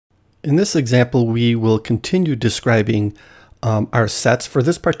In this example, we will continue describing our sets. For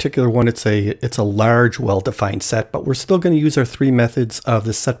this particular one, it's a large, well-defined set, but we're still going to use our three methods of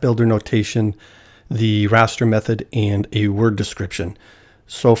the set builder notation, the raster method, and a word description.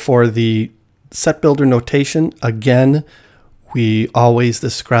 So for the set builder notation, again, we always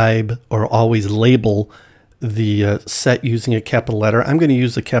describe or always label the set using a capital letter. I'm going to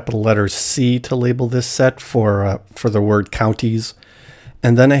use the capital letter C to label this set for the word counties.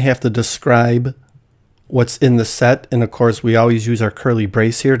 And then I have to describe what's in the set. And of course, we always use our curly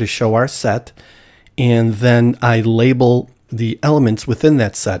brace here to show our set. And then I label the elements within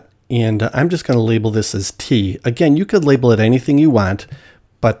that set. And I'm just going to label this as T. Again, you could label it anything you want,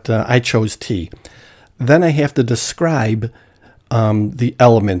 but I chose T. Then I have to describe the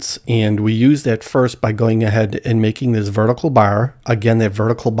elements. And we use that first by going ahead and making this vertical bar. Again, that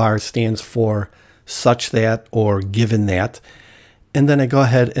vertical bar stands for such that or given that. And then I go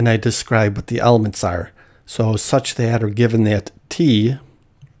ahead and I describe what the elements are. So such that or given that T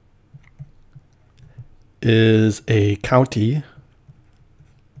is a county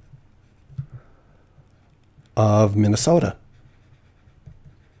of Minnesota.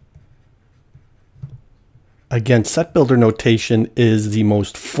 Again, set builder notation is the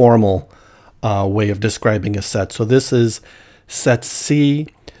most formal way of describing a set. So this is set C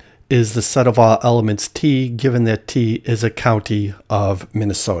is the set of all elements T, given that T is a county of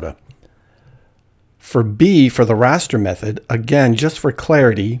Minnesota. For B, for the raster method, again, just for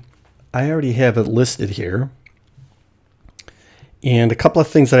clarity, I already have it listed here. And a couple of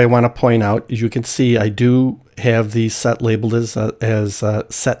things that I want to point out, as you can see, I do have the set labeled as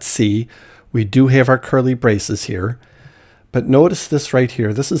set C. We do have our curly braces here. But notice this right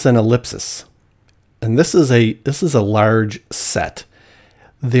here. This is an ellipsis. And this is a large set.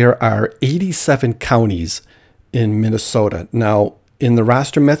 There are 87 counties in Minnesota. Now, in the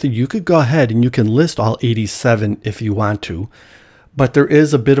raster method, you could go ahead and you can list all 87 if you want to, but there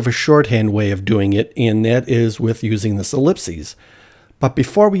is a bit of a shorthand way of doing it, and that is with using this ellipses. But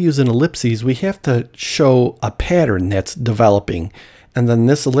before we use an ellipses, we have to show a pattern that's developing, and then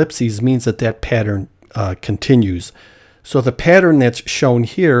this ellipses means that that pattern continues. So the pattern that's shown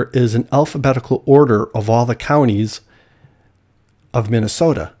here is an alphabetical order of all the counties of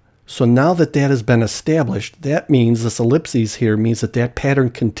Minnesota. So now that that has been established, that means this ellipses here means that that pattern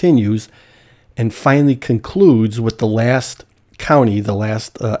continues and finally concludes with the last county, the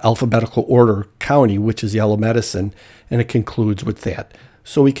last alphabetical order county, which is Yellow Medicine, and it concludes with that.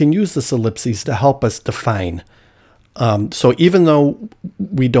 So we can use this ellipses to help us define. So even though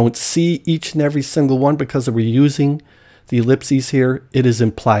we don't see each and every single one because we're using the ellipses here, it is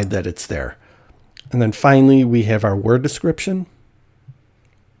implied that it's there. And then finally, we have our word description.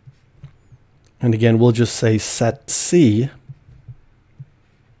 And again, we'll just say set C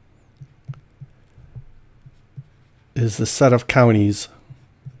is the set of counties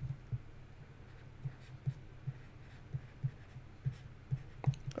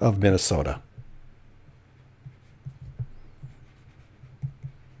of Minnesota.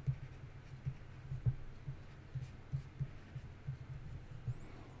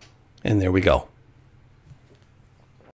 And there we go.